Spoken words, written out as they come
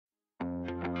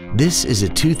This is a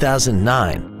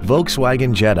 2009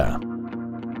 Volkswagen Jetta.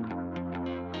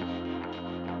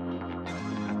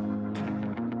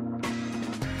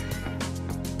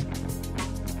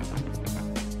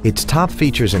 Its top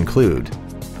features include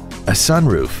a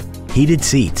sunroof, heated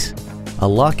seats, a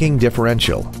locking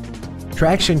differential,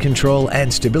 traction control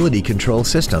and stability control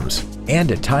systems,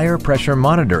 and a tire pressure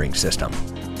monitoring system.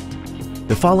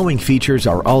 The following features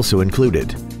are also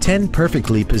included: 10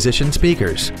 perfectly positioned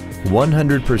speakers,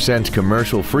 100%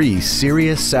 commercial-free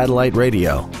Sirius satellite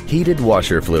radio, heated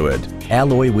washer fluid,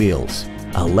 alloy wheels,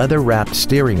 a leather-wrapped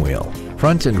steering wheel,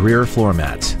 front and rear floor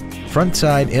mats, front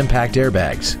side impact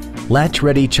airbags,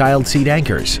 latch-ready child seat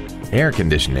anchors, air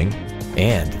conditioning,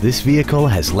 and this vehicle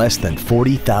has less than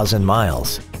 40,000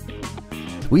 miles.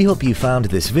 We hope you found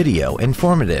this video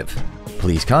informative.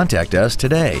 Please contact us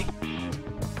today.